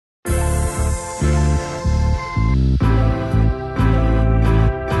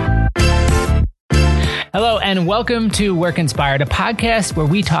Hello, and welcome to Work Inspired, a podcast where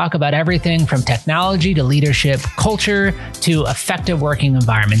we talk about everything from technology to leadership, culture to effective working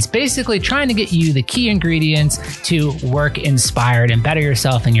environments, basically trying to get you the key ingredients to work inspired and better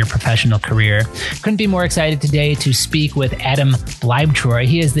yourself in your professional career. Couldn't be more excited today to speak with Adam Bleibtreu.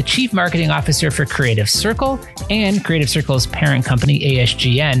 He is the Chief Marketing Officer for Creative Circle and Creative Circle's parent company,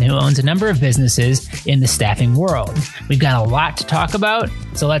 ASGN, who owns a number of businesses in the staffing world. We've got a lot to talk about,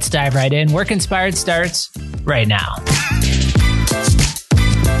 so let's dive right in. Work Inspired starts right now.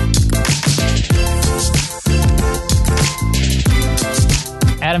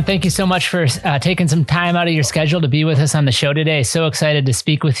 Adam, thank you so much for taking some time out of your schedule to be with us on the show today. So excited to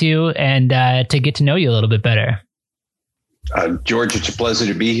speak with you and to get to know you a little bit better. George, it's a pleasure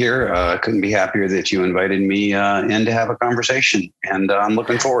to be here. Couldn't be happier that you invited me in to have a conversation, and I'm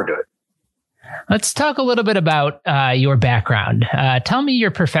looking forward to it. Let's talk a little bit about your background. Tell me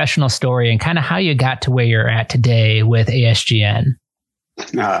your professional story and kind of how you got to where you're at today with ASGN.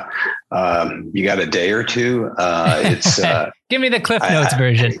 You got a day or two? It's give me the Cliff Notes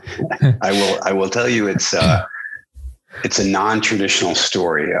version. I will tell you it's a non-traditional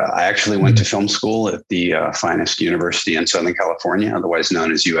story. I actually went to film school at the finest university in Southern California, otherwise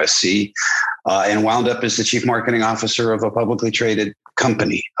known as USC, and wound up as the chief marketing officer of a publicly traded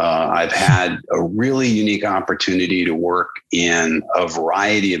company. I've had a really unique opportunity to work in a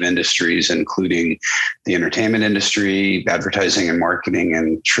variety of industries, including the entertainment industry, advertising and marketing,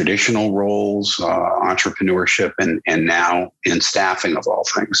 and traditional roles, entrepreneurship, and now in staffing of all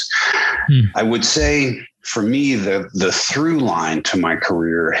things. I would say for me, the through line to my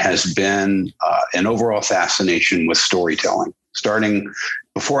career has been an overall fascination with storytelling, starting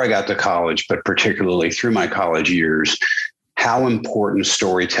before I got to college, but particularly through my college years. How important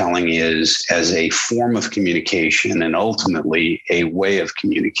storytelling is as a form of communication and ultimately a way of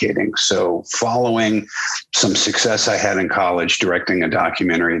communicating. So following some success I had in college directing a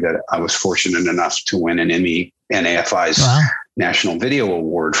documentary that I was fortunate enough to win an Emmy, NAFI's National Video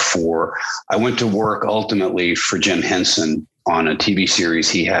Award for, I went to work ultimately for Jim Henson on a TV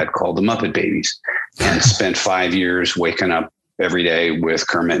series he had called The Muppet Babies, and spent 5 years waking up every day with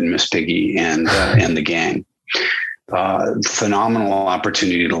Kermit and Miss Piggy and the gang. Phenomenal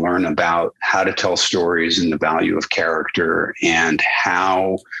opportunity to learn about how to tell stories and the value of character and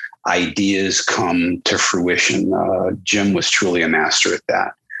how ideas come to fruition. Jim was truly a master at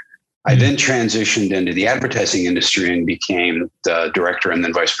that. I then transitioned into the advertising industry and became the director and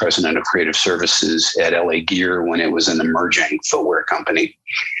then vice president of creative services at LA Gear when it was an emerging footwear company,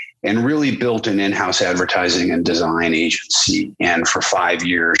 and really built an in-house advertising and design agency. And for 5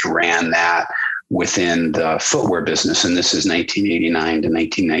 years ran that within the footwear business. And this is 1989 to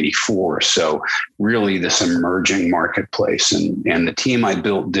 1994. So really this emerging marketplace. And the team I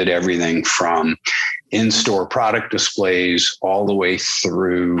built did everything from in-store product displays all the way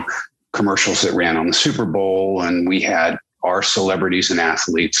through commercials that ran on the Super Bowl. And we had our celebrities and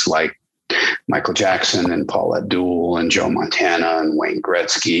athletes like Michael Jackson and Paula Abdul and Joe Montana and Wayne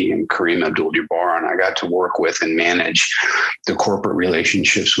Gretzky and Kareem Abdul-Jabbar. And I got to work with and manage the corporate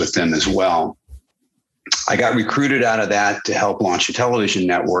relationships with them as well. I got recruited out of that to help launch a television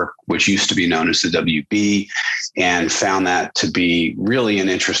network, which used to be known as the WB, and found that to be really an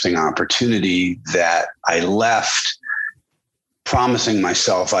interesting opportunity that I left promising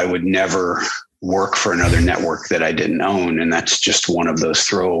myself I would never work for another network that I didn't own. And that's just one of those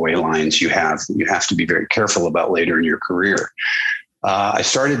throwaway lines you have to be very careful about later in your career. I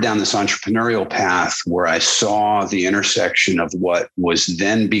started down this entrepreneurial path where I saw the intersection of what was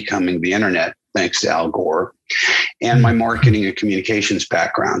then becoming the internet, thanks to Al Gore, and my marketing and communications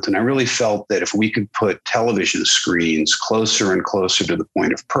background. And I really felt that if we could put television screens closer and closer to the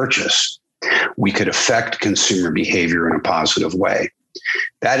point of purchase, we could affect consumer behavior in a positive way.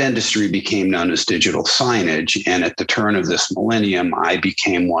 That industry became known as digital signage. And at the turn of this millennium, I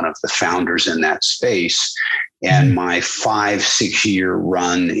became one of the founders in that space. And my 5-6 year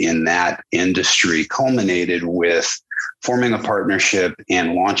run in that industry culminated with forming a partnership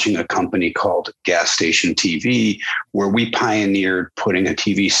and launching a company called Gas Station TV, where we pioneered putting a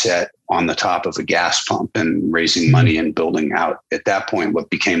TV set on the top of a gas pump and raising money and building out, at that point, what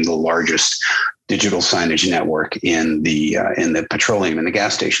became the largest digital signage network in the petroleum and the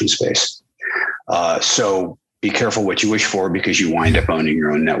gas station space. So be careful what you wish for, because you wind up owning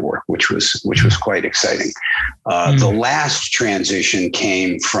your own network, which was quite exciting. The last transition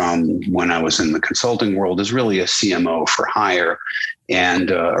came from when I was in the consulting world as really a CMO for hire. And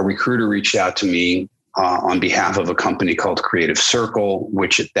a recruiter reached out to me on behalf of a company called Creative Circle,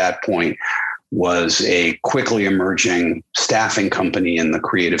 which at that point was a quickly emerging staffing company in the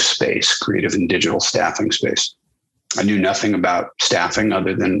creative space, creative and digital staffing space. I knew nothing about staffing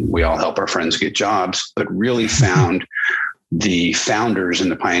other than we all help our friends get jobs, but really found the founders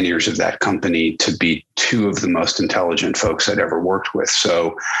and the pioneers of that company to be two of the most intelligent folks I'd ever worked with.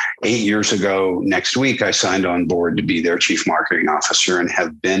 So 8 years ago, next week, I signed on board to be their chief marketing officer and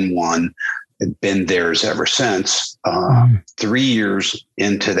have been theirs ever since. 3 years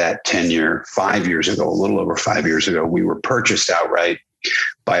into that tenure, 5 years ago, a little over 5 years ago, we were purchased outright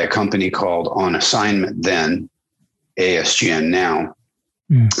by a company called On Assignment then, ASGN now.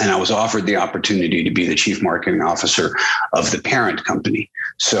 And I was offered the opportunity to be the chief marketing officer of the parent company.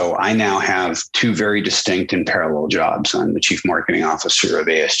 So I now have two very distinct and parallel jobs. I'm the chief marketing officer of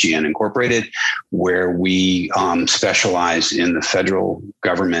ASGN Incorporated, where we specialize in the federal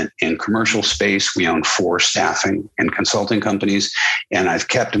government and commercial space. We own 4 staffing and consulting companies. And I've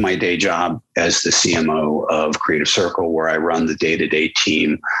kept my day job as the CMO of Creative Circle, where I run the day-to-day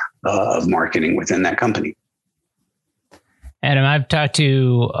team of marketing within that company. Adam, I've talked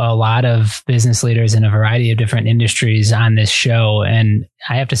to a lot of business leaders in a variety of different industries on this show, and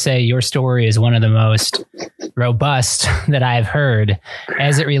I have to say your story is one of the most robust that I've heard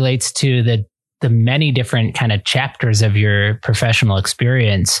as it relates to the many different kind of chapters of your professional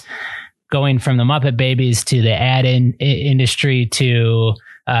experience, going from the Muppet Babies to the ad industry to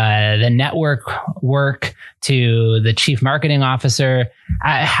the network work to the chief marketing officer.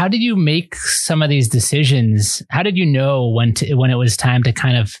 How did you make some of these decisions? How did you know when it was time to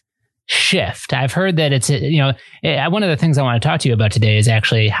kind of shift? I've heard that it's, one of the things I want to talk to you about today is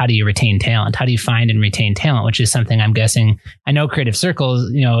actually how do you retain talent? How do you find and retain talent? Which is something I'm guessing, I know Creative Circles,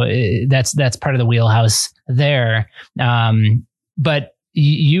 that's part of the wheelhouse there. But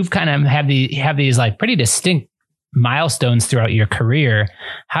you've kind of have these like pretty distinct milestones throughout your career.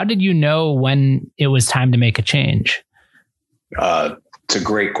 How did you know when it was time to make a change? It's a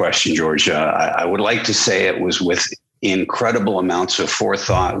great question, George. I would like to say it was with incredible amounts of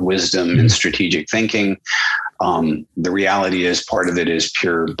forethought, wisdom, and strategic thinking. The reality is part of it is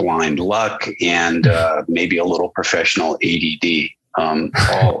pure blind luck and maybe a little professional ADD.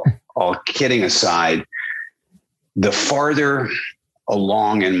 All kidding aside, the farther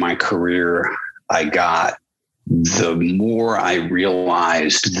along in my career I got, the more I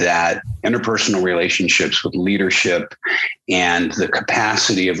realized that interpersonal relationships with leadership and the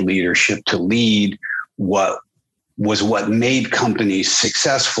capacity of leadership to lead what made companies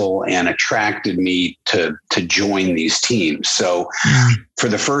successful and attracted me to join these teams. So for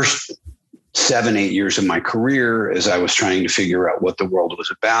the first 7-8 years of my career, as I was trying to figure out what the world was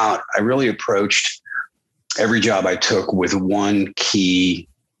about, I really approached every job I took with one key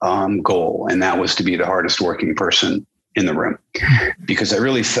goal, and that was to be the hardest working person in the room. Because I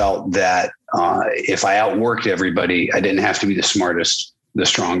really felt that if I outworked everybody, I didn't have to be the smartest, the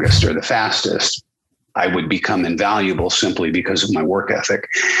strongest, or the fastest. I would become invaluable simply because of my work ethic.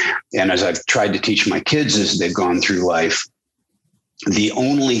 And as I've tried to teach my kids as they've gone through life, the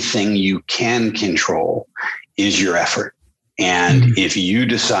only thing you can control is your effort. And if you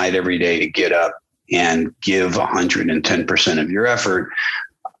decide every day to get up and give 110% of your effort,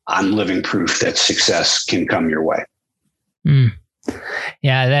 I'm living proof that success can come your way.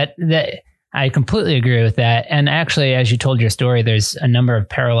 Yeah, that I completely agree with that. And actually, as you told your story, there's a number of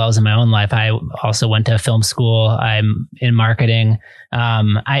parallels in my own life. I also went to film school. I'm in marketing.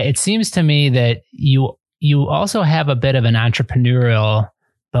 It seems to me that you also have a bit of an entrepreneurial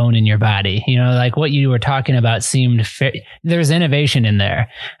bone in your body. Like what you were talking about seemed there's innovation in there.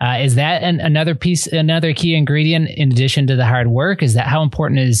 Is that another key ingredient in addition to the hard work? Is that how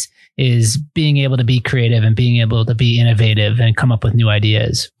important is being able to be creative and being able to be innovative and come up with new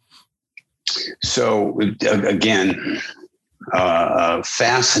ideas? So again, a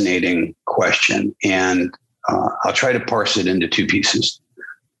fascinating question. And I'll try to parse it into two pieces.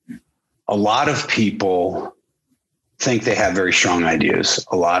 A lot of people think they have very strong ideas.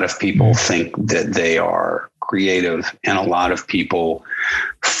 A lot of people think that they are creative, and a lot of people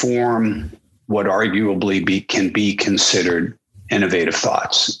form what arguably can be considered innovative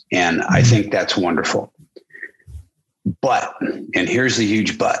thoughts. And I think that's wonderful. But, and here's the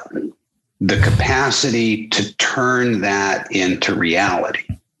huge but, the capacity to turn that into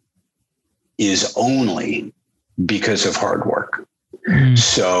reality is only because of hard work.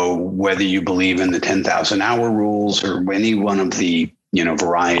 So whether you believe in the 10,000 hour rules or any one of the,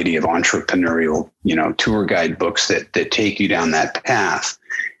 variety of entrepreneurial, tour guide books that take you down that path,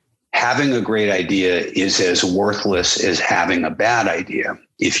 having a great idea is as worthless as having a bad idea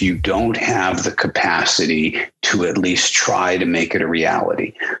if you don't have the capacity to at least try to make it a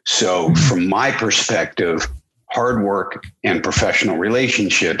reality. So from my perspective, hard work and professional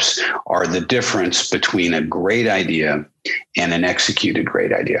relationships are the difference between a great idea and an executed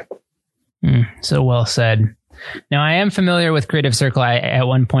great idea. So well said. Now, I am familiar with Creative Circle. I at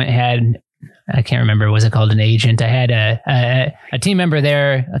one point had, I can't remember, was it called an agent? I had a team member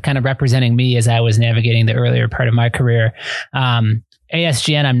there kind of representing me as I was navigating the earlier part of my career.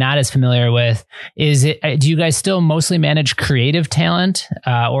 ASGN, I'm not as familiar with. Is it? Do you guys still mostly manage creative talent,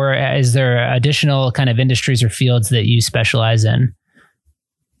 or is there additional kind of industries or fields that you specialize in?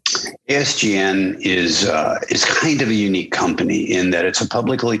 ASGN is kind of a unique company in that it's a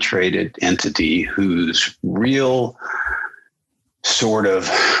publicly traded entity whose real sort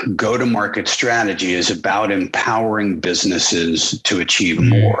of go-to-market strategy is about empowering businesses to achieve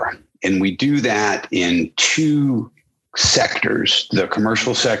more. And we do that in two sectors, the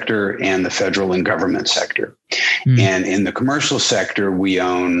commercial sector and the federal and government sector. And in the commercial sector, we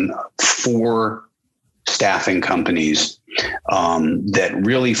own 4 staffing companies that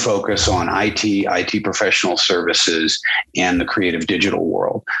really focus on IT professional services, and the creative digital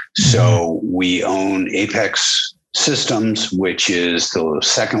world. So we own Apex Systems, which is the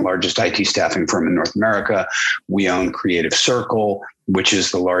second largest IT staffing firm in North America. We own Creative Circle, which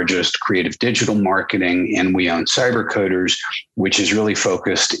is the largest creative digital marketing, and we own Cybercoders, which is really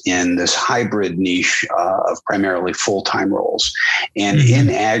focused in this hybrid niche of primarily full-time roles. And in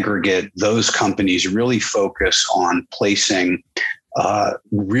aggregate, those companies really focus on placing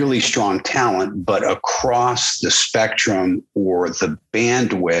really strong talent, but across the spectrum or the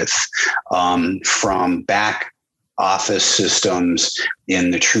bandwidth from back office systems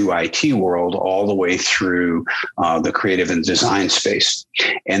in the true IT world all the way through the creative and design space.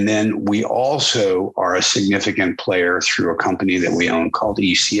 And then we also are a significant player through a company that we own called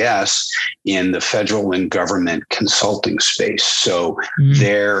ECS in the federal and government consulting space. So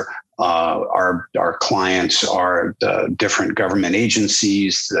there, our clients are the different government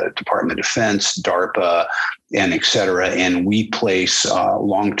agencies, the Department of Defense, DARPA, and et cetera. And we place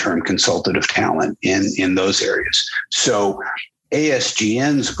long-term consultative talent in those areas. So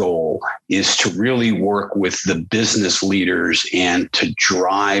ASGN's goal is to really work with the business leaders and to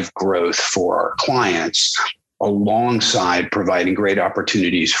drive growth for our clients, alongside providing great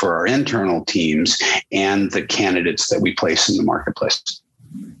opportunities for our internal teams and the candidates that we place in the marketplace.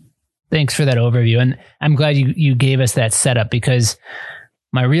 Thanks for that overview. And I'm glad you gave us that setup, because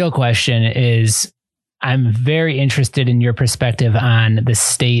my real question is, I'm very interested in your perspective on the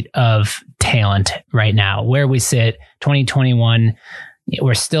state of talent right now, where we sit, 2021.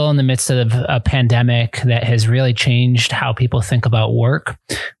 We're still in the midst of a pandemic that has really changed how people think about work.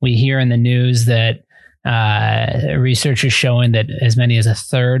 We hear in the news that research is showing that as many as a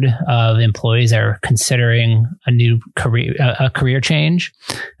third of employees are considering a new career change.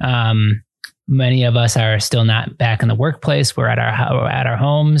 Many of us are still not back in the workplace. We're at our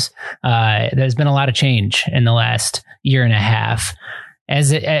homes. There's been a lot of change in the last year and a half.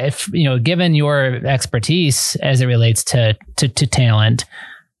 Given your expertise as it relates to talent,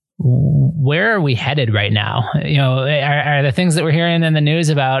 where are we headed right now? Are the things that we're hearing in the news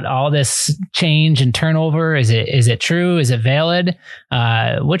about all this change and turnover, is it true? Is it valid?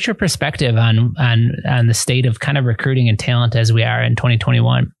 What's your perspective on the state of kind of recruiting and talent as we are in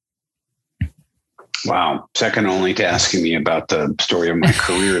 2021? Wow. Second only to asking me about the story of my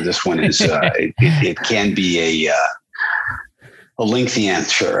career. This one is, it can be a lengthy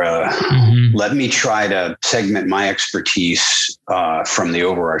answer. Let me try to segment my expertise from the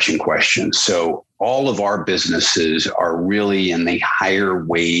overarching question. So all of our businesses are really in the higher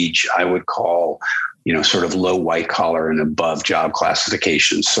wage, I would call, sort of low white collar and above job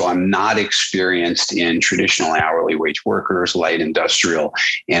classifications. So I'm not experienced in traditional hourly wage workers, light industrial,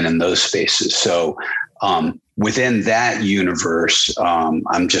 and in those spaces. So within that universe,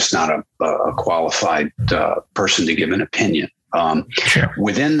 I'm just not a qualified person to give an opinion. Sure.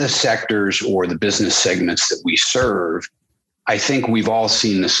 Within the sectors or the business segments that we serve, I think we've all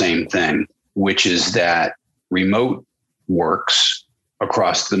seen the same thing, which is that remote works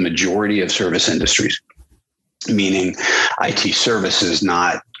across the majority of service industries, meaning IT services,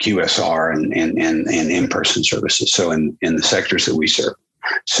 not QSR and in-person services. So in the sectors that we serve.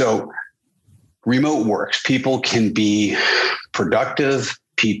 So remote works, people can be productive,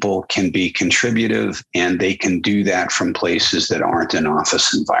 people can be contributive, and they can do that from places that aren't an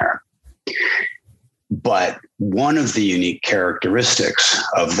office environment. But one of the unique characteristics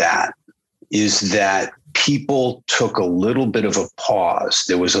of that is that people took a little bit of a pause.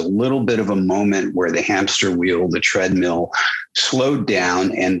 There was a little bit of a moment where the hamster wheel, the treadmill, slowed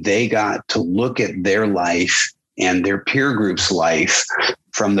down, and they got to look at their life and their peer group's life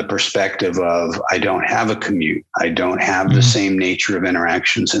from the perspective of, I don't have a commute. I don't have the same nature of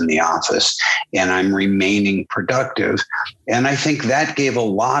interactions in the office, and I'm remaining productive. And I think that gave a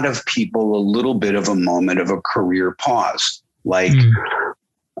lot of people a little bit of a moment of a career pause. Like,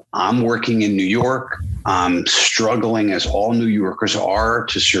 I'm working in New York. I'm struggling, as all New Yorkers are,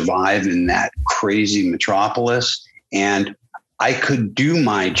 to survive in that crazy metropolis. And I could do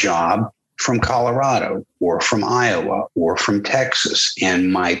my job from Colorado or from Iowa or from Texas,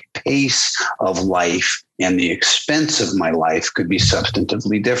 and my pace of life and the expense of my life could be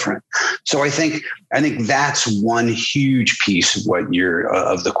substantively different. So I think that's one huge piece of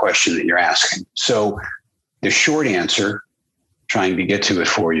of the question that you're asking. So the short answer, trying to get to it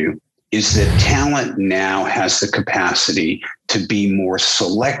for you, is that talent now has the capacity to be more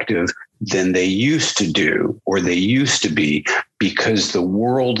selective than they used to do, or they used to be, because the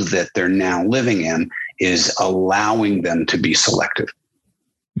world that they're now living in is allowing them to be selective.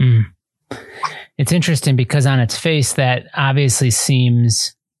 It's interesting because on its face, that obviously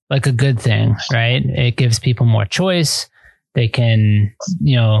seems like a good thing, right? It gives people more choice. They can,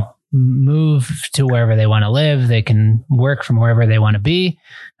 move to wherever they want to live. They can work from wherever they want to be.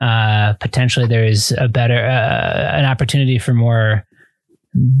 Potentially there's an opportunity for more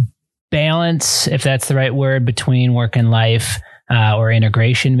balance, if that's the right word, between work and life, or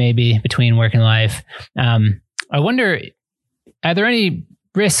integration maybe between work and life. I wonder, are there any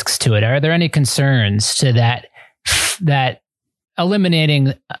risks to it? Are there any concerns to that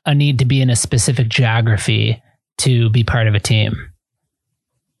eliminating a need to be in a specific geography to be part of a team?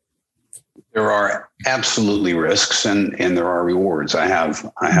 There are absolutely risks, and there are rewards. I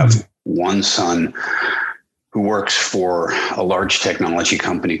have one son who works for a large technology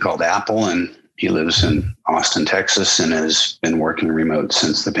company called Apple, and he lives in Austin, Texas, and has been working remote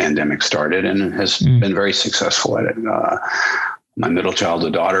since the pandemic started, and has been very successful at it. My middle child,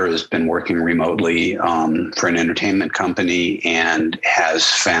 a daughter, has been working remotely for an entertainment company and has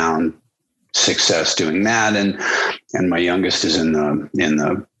found success doing that. And my youngest is in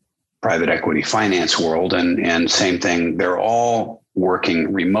the private equity finance world, and same thing. They're all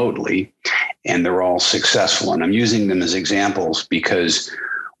working remotely, and they're all successful. And I'm using them as examples because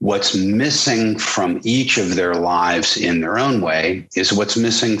what's missing from each of their lives in their own way is what's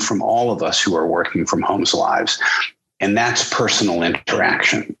missing from all of us who are working from home's lives. And that's personal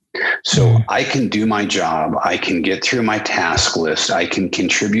interaction. So I can do my job. I can get through my task list. I can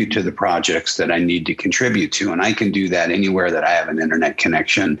contribute to the projects that I need to contribute to. And I can do that anywhere that I have an internet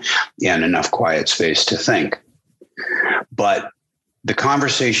connection and enough quiet space to think. But the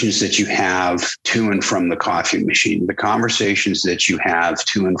conversations that you have to and from the coffee machine, the conversations that you have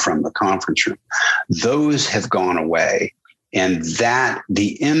to and from the conference room, those have gone away. And that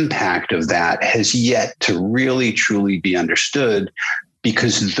the impact of that has yet to really, truly be understood,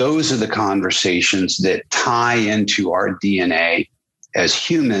 because those are the conversations that tie into our DNA as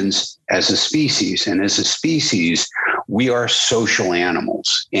humans, as a species. And as a species, we are social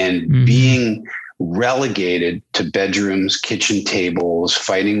animals, and being relegated to bedrooms, kitchen tables,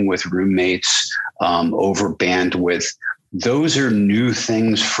 fighting with roommates over bandwidth, those are new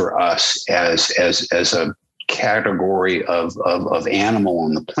things for us as a category of animal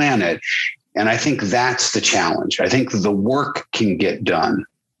on the planet. And I think that's the challenge. I think the work can get done,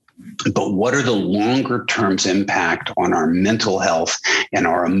 but what are the longer term impact on our mental health and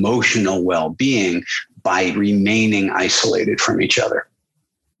our emotional well-being by remaining isolated from each other?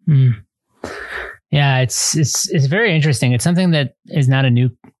 Yeah, it's very interesting. It's something that is not a new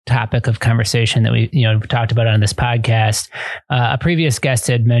topic of conversation that we talked about on this podcast. A previous guest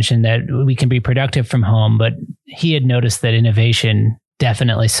had mentioned that we can be productive from home, but he had noticed that innovation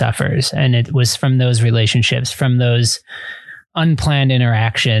definitely suffers. And it was from those relationships, from those unplanned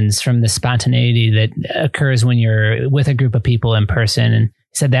interactions, from the spontaneity that occurs when you're with a group of people in person. And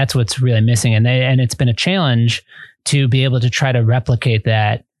he said that's what's really missing. And it's been a challenge to be able to try to replicate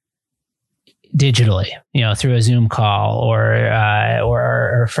that digitally, through a Zoom call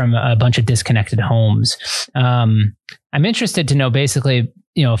or from a bunch of disconnected homes. I'm interested to know, basically,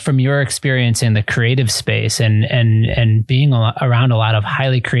 from your experience in the creative space and being around a lot of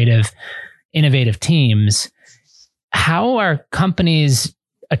highly creative, innovative teams, how are companies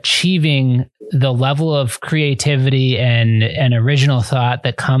achieving the level of creativity and original thought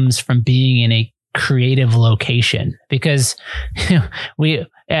that comes from being in a creative location? Because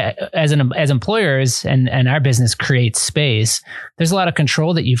as employers and our business creates space, there's a lot of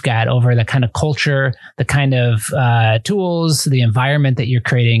control that you've got over the kind of culture, the kind of tools, the environment that you're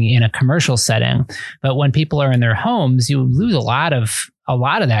creating in a commercial setting. But when people are in their homes, you lose a lot of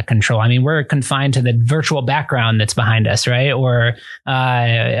that control. I mean, we're confined to the virtual background that's behind us, right? Or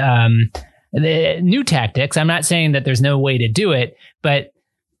the new tactics. I'm not saying that there's no way to do it, but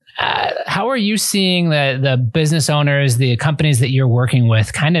how are you seeing the business owners, the companies that you're working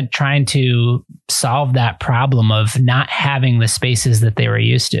with, kind of trying to solve that problem of not having the spaces that they were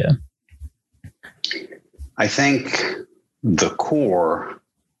used to? I think the core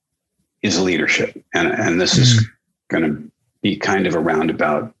is leadership. And this is going to be kind of a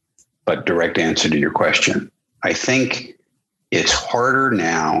roundabout but direct answer to your question. I think it's harder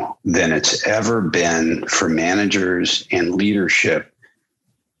now than it's ever been for managers and leadership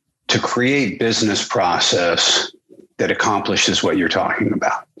to create business process that accomplishes what you're talking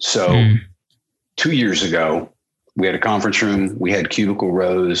about. So 2 years ago, we had a conference room, we had cubicle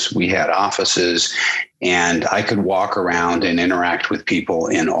rows, we had offices, and I could walk around and interact with people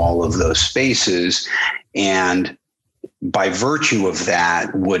in all of those spaces. And by virtue of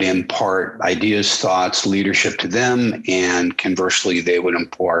that, would impart ideas, thoughts, leadership to them. And conversely, they would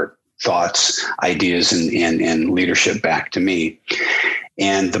impart thoughts, ideas, and leadership back to me.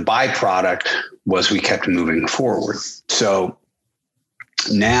 And the byproduct was we kept moving forward. So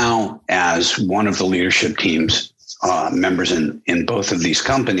now, as one of the leadership teams, members in both of these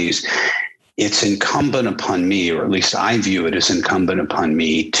companies, it's incumbent upon me, or at least I view it as incumbent upon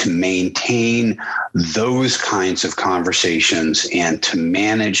me, to maintain those kinds of conversations and to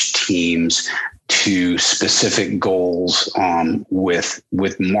manage teams to specific goals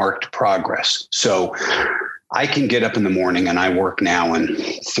with marked progress. So I can get up in the morning, and I work now in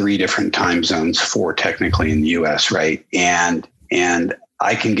 3 different time zones, 4 technically in the US, right? And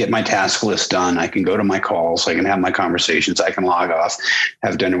I can get my task list done. I can go to my calls. I can have my conversations. I can log off,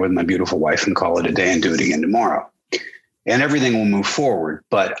 have dinner with my beautiful wife, and call it a day and do it again tomorrow. And everything will move forward.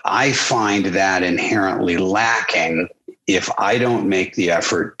 But I find that inherently lacking if I don't make the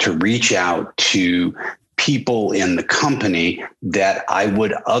effort to reach out to people in the company that I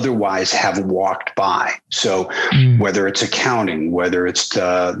would otherwise have walked by. So whether it's accounting, whether it's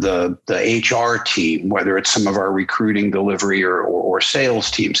the HR team, whether it's some of our recruiting, delivery, or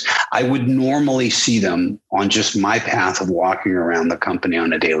sales teams, I would normally see them on just my path of walking around the company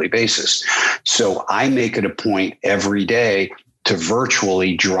on a daily basis. So I make it a point every day to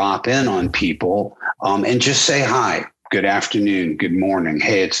virtually drop in on people and just say hi. Good afternoon, good morning.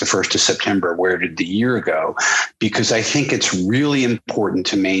 Hey, it's the 1st of September. Where did the year go? Because I think it's really important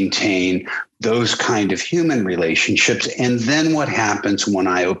to maintain those kind of human relationships. And then what happens when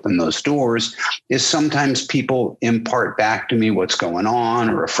I open those doors is sometimes people impart back to me what's going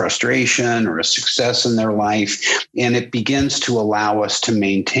on, or a frustration or a success in their life. And it begins to allow us to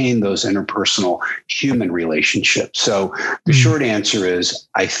maintain those interpersonal human relationships. So the short answer is,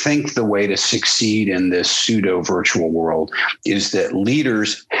 I think the way to succeed in this pseudo virtual world is that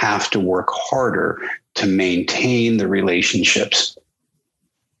leaders have to work harder to maintain the relationships.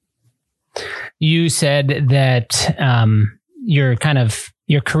 You said that your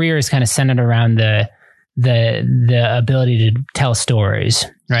career is kind of centered around the ability to tell stories,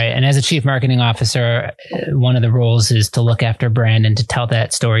 right? And as a chief marketing officer, one of the roles is to look after brand and to tell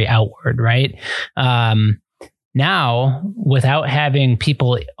that story outward, right? Now, without having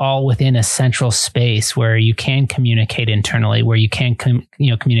people all within a central space where you can communicate internally, where you can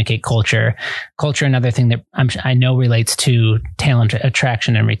communicate culture, another thing that I know relates to talent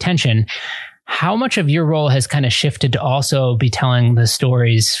attraction and retention. How much of your role has kind of shifted to also be telling the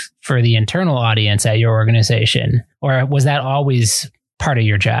stories for the internal audience at your organization? Or was that always part of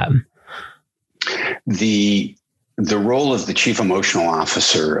your job? The role of the chief emotional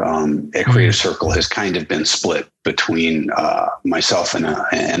officer at Creative Circle has kind of been split between myself and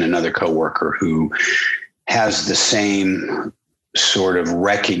another coworker who has the same sort of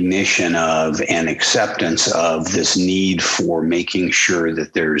recognition of and acceptance of this need for making sure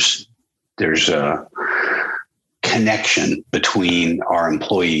that there's a connection between our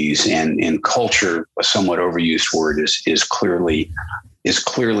employees, and culture, a somewhat overused word, is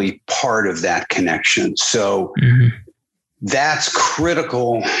clearly part of that connection. So that's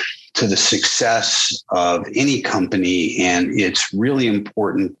critical to the success of any company. And it's really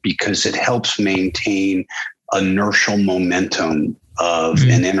important because it helps maintain inertial momentum of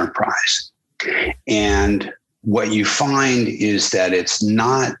an enterprise. And what you find is that it's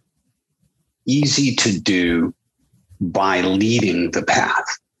not easy to do by leading the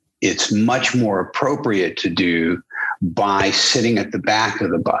path. It's much more appropriate to do by sitting at the back of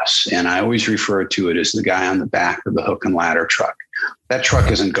the bus. And I always refer to it as the guy on the back of the hook and ladder truck. That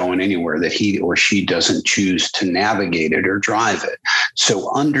truck isn't going anywhere that he or she doesn't choose to navigate it or drive it.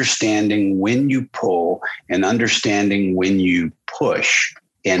 So understanding when you pull and understanding when you push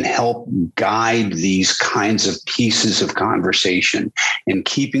and help guide these kinds of pieces of conversation and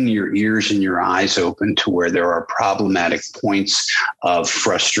keeping your ears and your eyes open to where there are problematic points of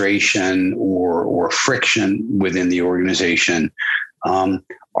frustration or friction within the organization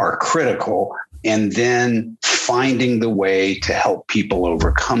are critical. And then finding the way to help people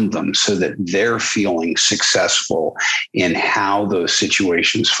overcome them so that they're feeling successful in how those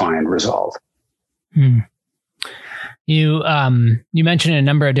situations find resolve. You mentioned a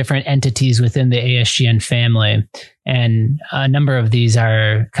number of different entities within the ASGN family, and a number of these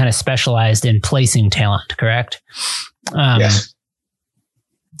are kind of specialized in placing talent, correct? Yes.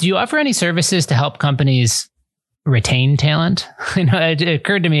 Do you offer any services to help companies retain talent? It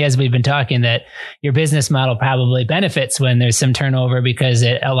occurred to me as we've been talking that your business model probably benefits when there's some turnover because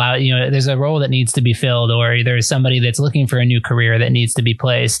it allows, there's a role that needs to be filled, or there's somebody that's looking for a new career that needs to be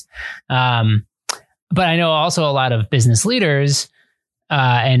placed. But I know also a lot of business leaders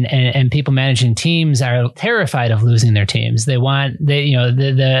and people managing teams are terrified of losing their teams. They want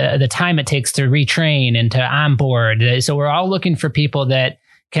the time it takes to retrain and to onboard. So we're all looking for people that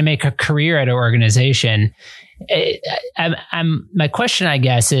can make a career at an organization. My question, I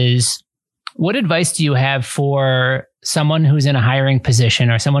guess, is what advice do you have for someone who's in a hiring position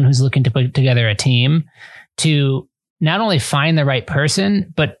or someone who's looking to put together a team to not only find the right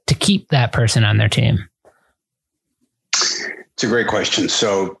person, but to keep that person on their team? It's a great question.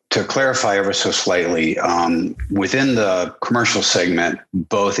 So to clarify ever so slightly, within the commercial segment,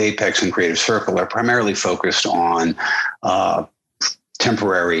 both Apex and Creative Circle are primarily focused on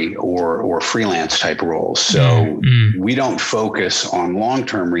temporary or freelance type roles. So we don't focus on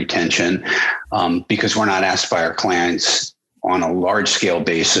long-term retention because we're not asked by our clients on a large scale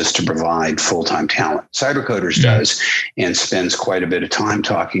basis to provide full-time talent. Cybercoders does and spends quite a bit of time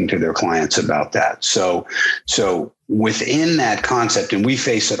talking to their clients about that. So within that concept, and we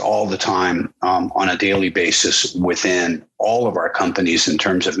face it all the time on a daily basis within all of our companies in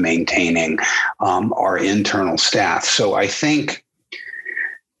terms of maintaining our internal staff. So I think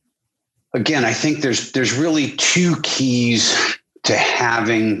there's really two keys to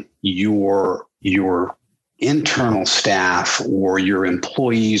having your internal staff or your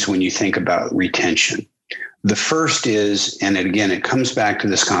employees when you think about retention. The first is, and again, it comes back to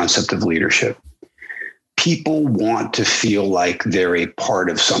this concept of leadership. People want to feel like they're a part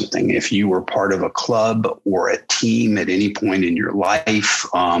of something. If you were part of a club or a team at any point in your life,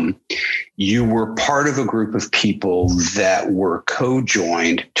 you were part of a group of people that were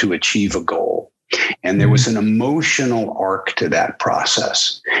co-joined to achieve a goal. And there was an emotional arc to that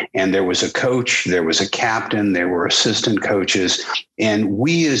process. And there was a coach, there was a captain, there were assistant coaches. And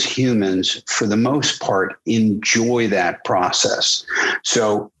we as humans, for the most part, enjoy that process.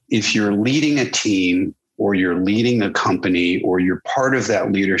 So if you're leading a team or you're leading a company or you're part of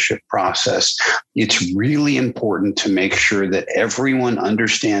that leadership process, it's really important to make sure that everyone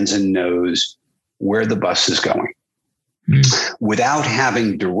understands and knows where the bus is going. Without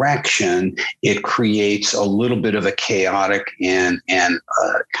having direction, it creates a little bit of a chaotic and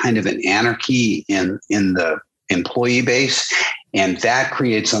kind of an anarchy in the employee base. And that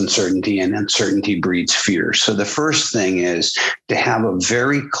creates uncertainty, and uncertainty breeds fear. So the first thing is to have a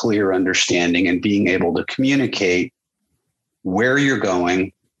very clear understanding and being able to communicate where you're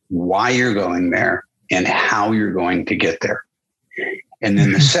going, why you're going there, and how you're going to get there. And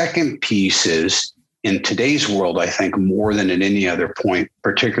then the second piece is, in today's world, I think more than at any other point,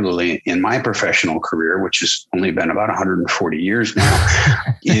 particularly in my professional career, which has only been about 140 years now,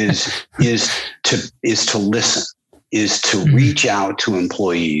 is to listen, is to reach out to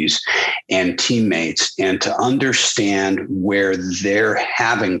employees and teammates and to understand where they're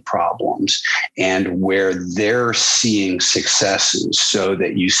having problems and where they're seeing successes so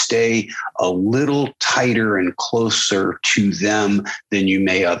that you stay a little tighter and closer to them than you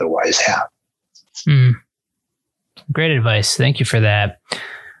may otherwise have. Great advice. Thank you for that.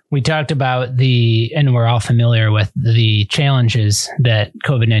 We talked about and we're all familiar with the challenges that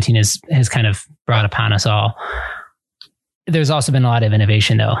COVID-19 has kind of brought upon us all. There's also been a lot of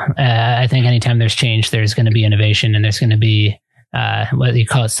innovation, though. I think anytime there's change, there's going to be innovation, and there's going to be whether you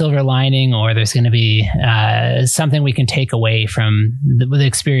call it silver lining, or there's going to be something we can take away from the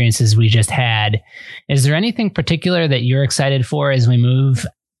experiences we just had. Is there anything particular that you're excited for as we move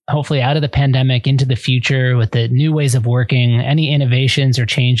hopefully out of the pandemic into the future with the new ways of working, any innovations or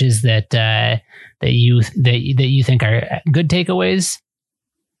changes that you think are good takeaways?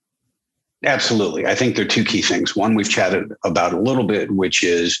 Absolutely. I think there are two key things. One, we've chatted about a little bit, which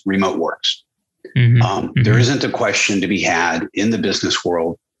is remote works. There isn't a question to be had in the business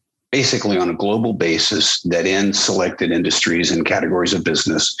world, basically on a global basis, that in selected industries and categories of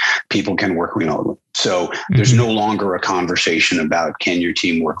business, people can work remotely. So there's no longer a conversation about, can your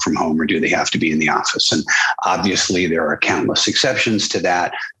team work from home or do they have to be in the office? And obviously there are countless exceptions to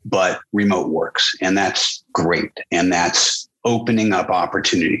that, but remote works. And that's great. And that's opening up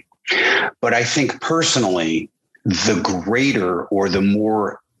opportunity. But I think personally, the greater or the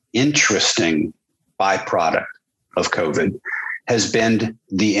more interesting byproduct of COVID has been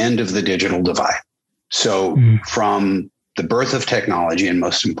the end of the digital divide. So from the birth of technology, and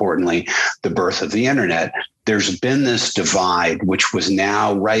most importantly, the birth of the internet, there's been this divide, which was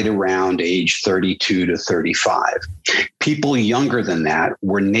now right around age 32 to 35. People younger than that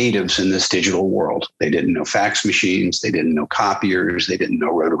were natives in this digital world. They didn't know fax machines. They didn't know copiers. They didn't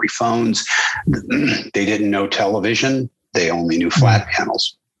know rotary phones. They didn't know television. They only knew flat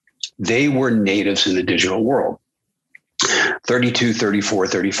panels. They were natives in the digital world. 32, 34,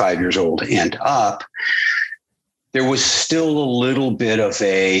 35 years old and up, there was still a little bit of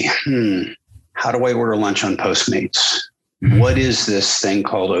a, how do I order lunch on Postmates? What is this thing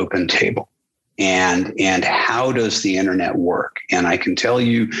called Open Table? And how does the internet work? And I can tell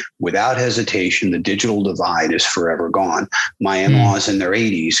you without hesitation, the digital divide is forever gone. My in-laws in their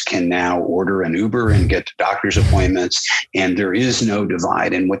 80s can now order an Uber and get to doctor's appointments, and there is no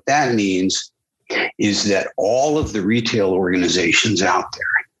divide. And what that means is that all of the retail organizations out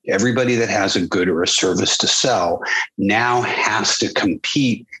there, everybody that has a good or a service to sell, now has to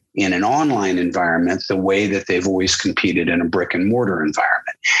compete in an online environment the way that they've always competed in a brick and mortar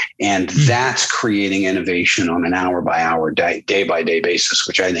environment. And that's creating innovation on an hour by hour, day by day basis,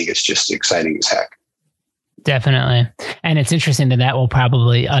 which I think is just exciting as heck. Definitely. And it's interesting that will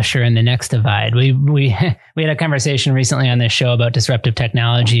probably usher in the next divide. We had a conversation recently on this show about disruptive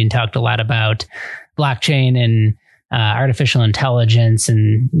technology and talked a lot about blockchain and artificial intelligence,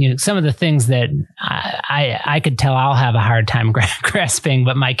 and some of the things that I could tell I'll have a hard time grasping,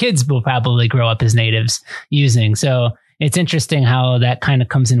 but my kids will probably grow up as natives using. So it's interesting how that kind of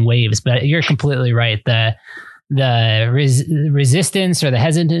comes in waves. But you're completely right. The resistance or the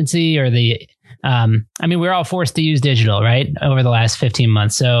hesitancy or the we're all forced to use digital, right, over the last 15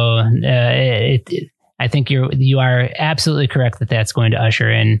 months. So I think you are absolutely correct that that's going to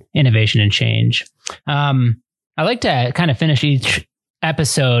usher in innovation and change. I like to kind of finish each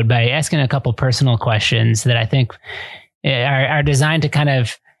episode by asking a couple personal questions that I think are designed to kind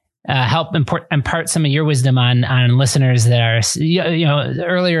of help impart some of your wisdom on listeners that are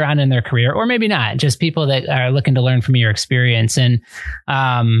earlier on in their career, or maybe not, just people that are looking to learn from your experience. And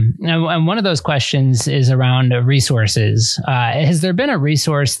one of those questions is around resources. Has there been a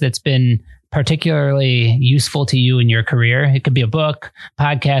resource that's been particularly useful to you in your career? It could be a book,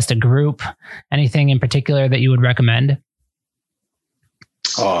 podcast, a group, anything in particular that you would recommend?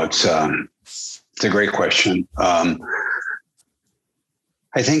 Oh, it's a great question.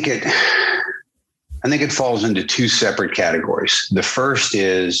 I think it falls into two separate categories. The first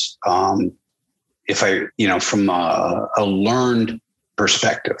is from a learned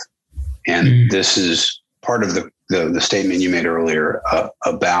perspective, and this is part of the statement you made earlier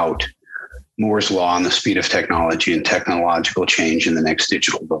about Moore's Law and the speed of technology and technological change in the next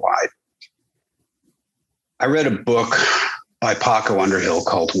digital divide. I read a book by Paco Underhill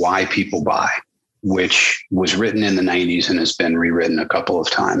called Why People Buy, which was written in the 90s and has been rewritten a couple of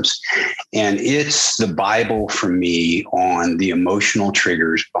times. And it's the Bible for me on the emotional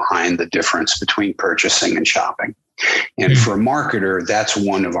triggers behind the difference between purchasing and shopping. And for a marketer, that's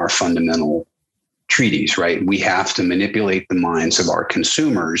one of our fundamental treaties, right? We have to manipulate the minds of our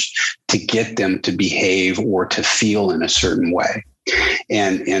consumers to get them to behave or to feel in a certain way.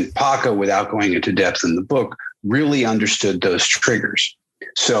 And Paco, without going into depth in the book, really understood those triggers.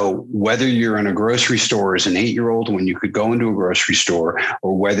 So whether you're in a grocery store as an 8-year-old when you could go into a grocery store,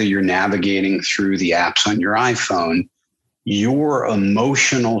 or whether you're navigating through the apps on your iPhone, your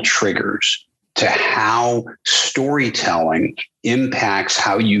emotional triggers to how storytelling impacts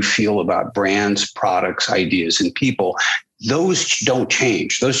how you feel about brands, products, ideas, and people, those don't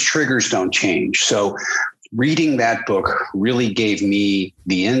change. Those triggers don't change. So reading that book really gave me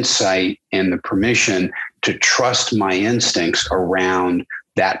the insight and the permission to trust my instincts around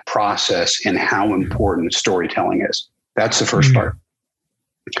that process and how important storytelling is. That's the first part.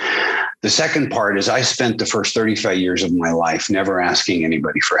 The second part is I spent the first 35 years of my life never asking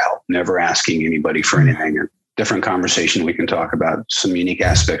anybody for help, never asking anybody for anything. A different conversation. We can talk about some unique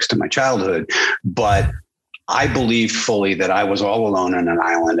aspects to my childhood, but I believed fully that I was all alone on an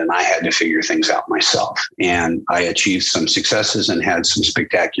island and I had to figure things out myself. And I achieved some successes and had some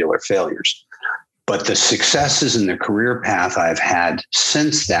spectacular failures. But the successes in the career path I've had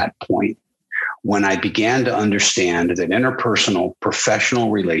since that point, when I began to understand that interpersonal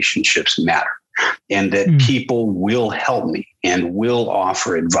professional relationships matter and that people will help me and will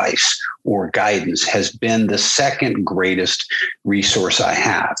offer advice or guidance, has been the second greatest resource I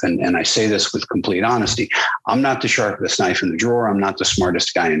have. And I say this with complete honesty. I'm not the sharpest knife in the drawer. I'm not the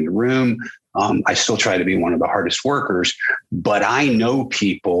smartest guy in the room. I still try to be one of the hardest workers, but I know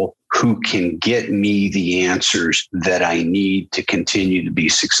people who can get me the answers that I need to continue to be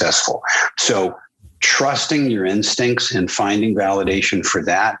successful. So trusting your instincts and finding validation for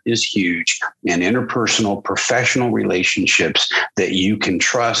that is huge. And interpersonal professional relationships that you can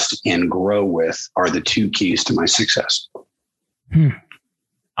trust and grow with are the two keys to my success.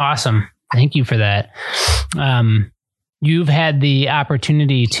 Awesome. Thank you for that. You've had the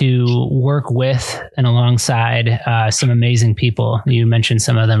opportunity to work with and alongside some amazing people. You mentioned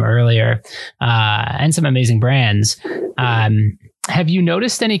some of them earlier, and some amazing brands. Have you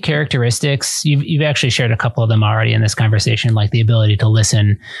noticed any characteristics? You've actually shared a couple of them already in this conversation, like the ability to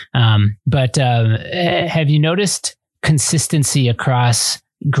listen. But have you noticed consistency across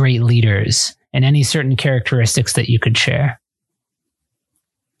great leaders and any certain characteristics that you could share?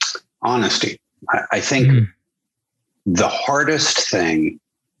 Honesty. I think the hardest thing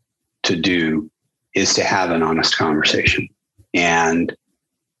to do is to have an honest conversation. And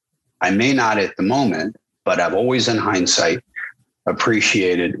I may not at the moment, but I've always in hindsight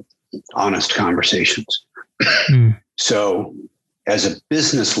appreciated honest conversations. So as a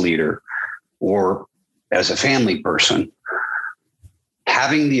business leader or as a family person,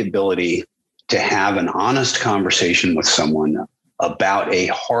 having the ability to have an honest conversation with someone about a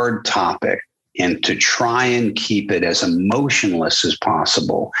hard topic and to try and keep it as emotionless as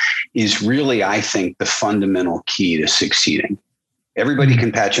possible is really, I think, the fundamental key to succeeding. Everybody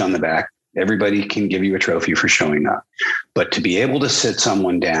can pat you on the back. Everybody can give you a trophy for showing up. But to be able to sit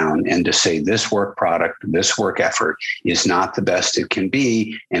someone down and to say this work product, this work effort is not the best it can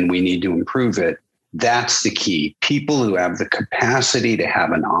be, and we need to improve it, that's the key. People who have the capacity to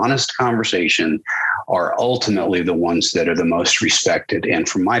have an honest conversation are ultimately the ones that are the most respected. And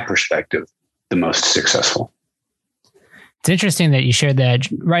from my perspective, the most successful. It's interesting that you shared that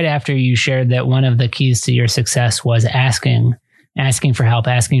right after you shared that one of the keys to your success was asking for help,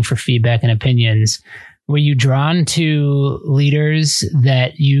 asking for feedback and opinions. Were you drawn to leaders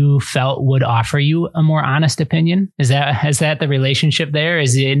that you felt would offer you a more honest opinion? Is that the relationship there?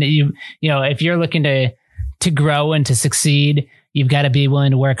 Is it, if you're looking to grow and to succeed, you've got to be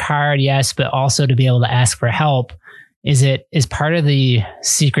willing to work hard, yes, but also to be able to ask for help. Is part of the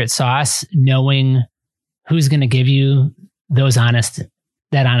secret sauce knowing who's going to give you that honest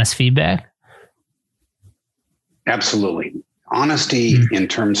feedback? Absolutely. Honesty in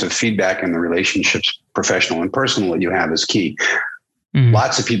terms of feedback and the relationships, professional and personal, that you have is key.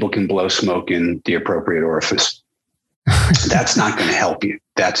 Lots of people can blow smoke in the appropriate orifice. That's not going to help you.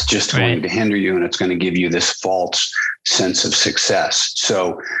 That's just going to hinder you, and it's going to give you this false sense of success.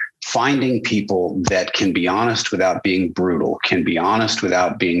 So finding people that can be honest without being brutal, can be honest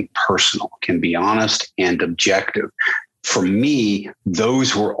without being personal, can be honest and objective. For me,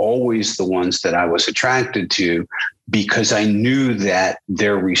 those were always the ones that I was attracted to, because I knew that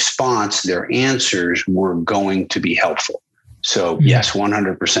their response, their answers were going to be helpful. So yes,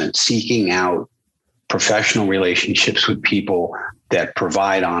 100% seeking out professional relationships with people that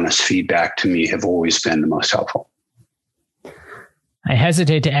provide honest feedback to me have always been the most helpful. I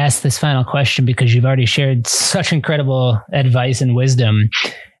hesitate to ask this final question because you've already shared such incredible advice and wisdom.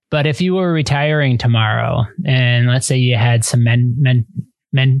 But if you were retiring tomorrow and let's say you had some mentees,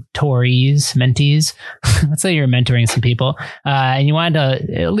 let's say you're mentoring some people, and you wanted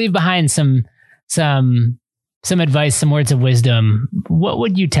to leave behind some advice, some words of wisdom, what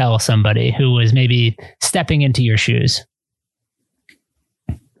would you tell somebody who was maybe stepping into your shoes?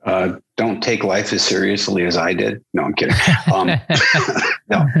 Don't take life as seriously as I did. No, I'm kidding.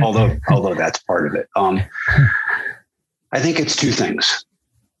 No, although that's part of it. I think it's two things.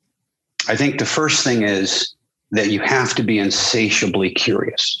 I think the first thing is that you have to be insatiably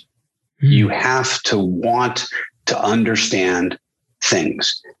curious. You have to want to understand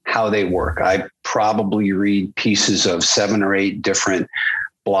things, how they work. I probably read pieces of 7 or 8 different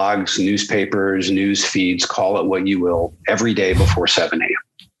blogs, newspapers, news feeds, call it what you will, every day before 7 a.m.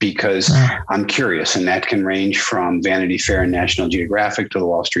 because I'm curious, and that can range from Vanity Fair and National Geographic to the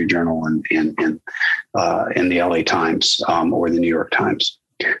Wall Street Journal and the LA Times or the New York Times.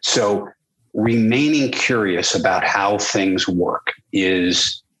 So remaining curious about how things work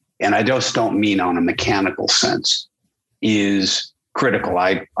is, and I just don't mean on a mechanical sense, is critical.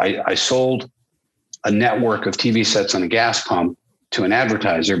 I sold a network of TV sets on a gas pump to an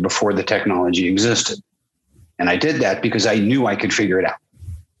advertiser before the technology existed. And I did that because I knew I could figure it out.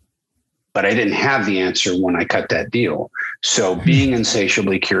 But I didn't have the answer when I cut that deal. So being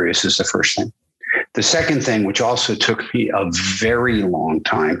insatiably curious is the first thing. The second thing, which also took me a very long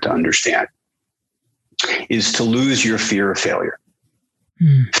time to understand, is to lose your fear of failure.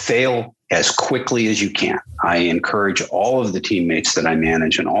 Fail as quickly as you can. I encourage all of the teammates that I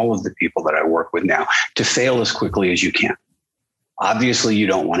manage and all of the people that I work with now to fail as quickly as you can. Obviously, you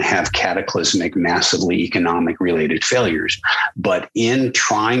don't want to have cataclysmic, massively economic related failures, but in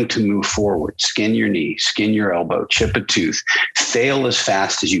trying to move forward, skin your knee, skin your elbow, chip a tooth, fail as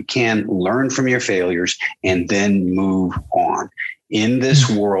fast as you can, learn from your failures, and then move on. In this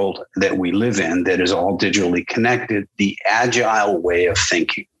world that we live in that is all digitally connected, the agile way of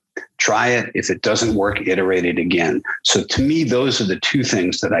thinking, try it. If it doesn't work, iterate it again. So to me, those are the two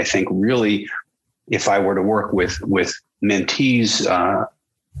things that I think really, if I were to work with mentees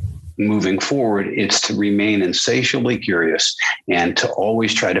moving forward, it's to remain insatiably curious and to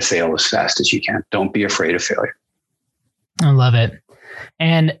always try to fail as fast as you can. Don't be afraid of failure. I love it.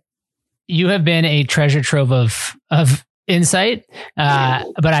 And you have been a treasure trove of insight,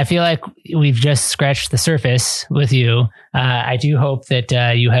 but I feel like we've just scratched the surface with you. I do hope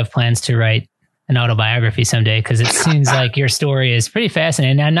that you have plans to write an autobiography someday, because it seems like your story is pretty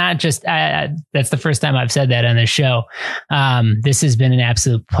fascinating. And not just, that's the first time I've said that on this show. This has been an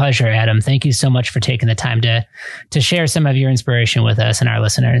absolute pleasure, Adam. Thank you so much for taking the time to share some of your inspiration with us and our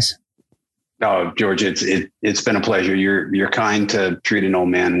listeners. Oh, George, it's been a pleasure. You're kind to treat an old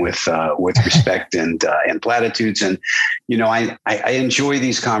man with respect and platitudes. And, you know, I enjoy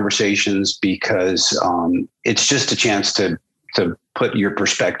these conversations because it's just a chance to put your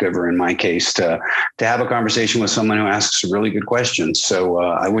perspective, or in my case, to have a conversation with someone who asks really good questions. So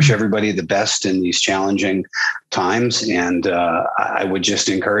I wish everybody the best in these challenging times. And I would just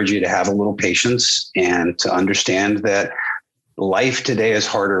encourage you to have a little patience and to understand that life today is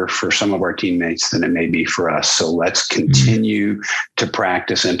harder for some of our teammates than it may be for us. So let's continue to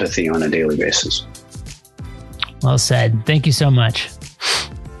practice empathy on a daily basis. Well said. Thank you so much.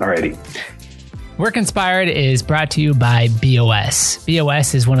 All righty. Work Inspired is brought to you by BOS.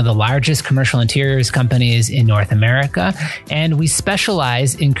 BOS is one of the largest commercial interiors companies in North America, and we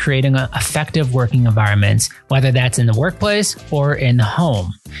specialize in creating effective working environments, whether that's in the workplace or in the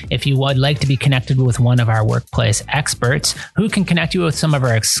home. If you would like to be connected with one of our workplace experts who can connect you with some of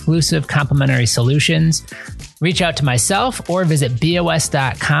our exclusive complimentary solutions, reach out to myself or visit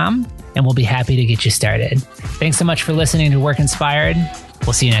BOS.com, and we'll be happy to get you started. Thanks so much for listening to Work Inspired.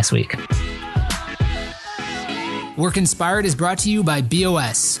 We'll see you next week. Work Inspired is brought to you by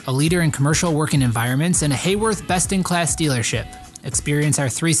BOS, a leader in commercial working environments and a Hayworth best-in-class dealership. Experience our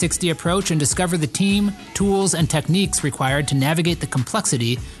 360 approach and discover the team, tools, and techniques required to navigate the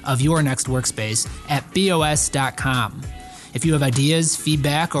complexity of your next workspace at BOS.com. If you have ideas,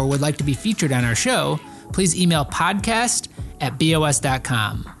 feedback, or would like to be featured on our show, please email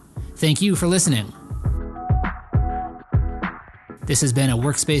podcast@BOS.com. Thank you for listening. This has been a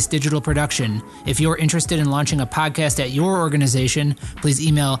Workspace Digital production. If you're interested in launching a podcast at your organization, please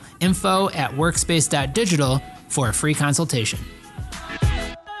email info@workspace.digital for a free consultation.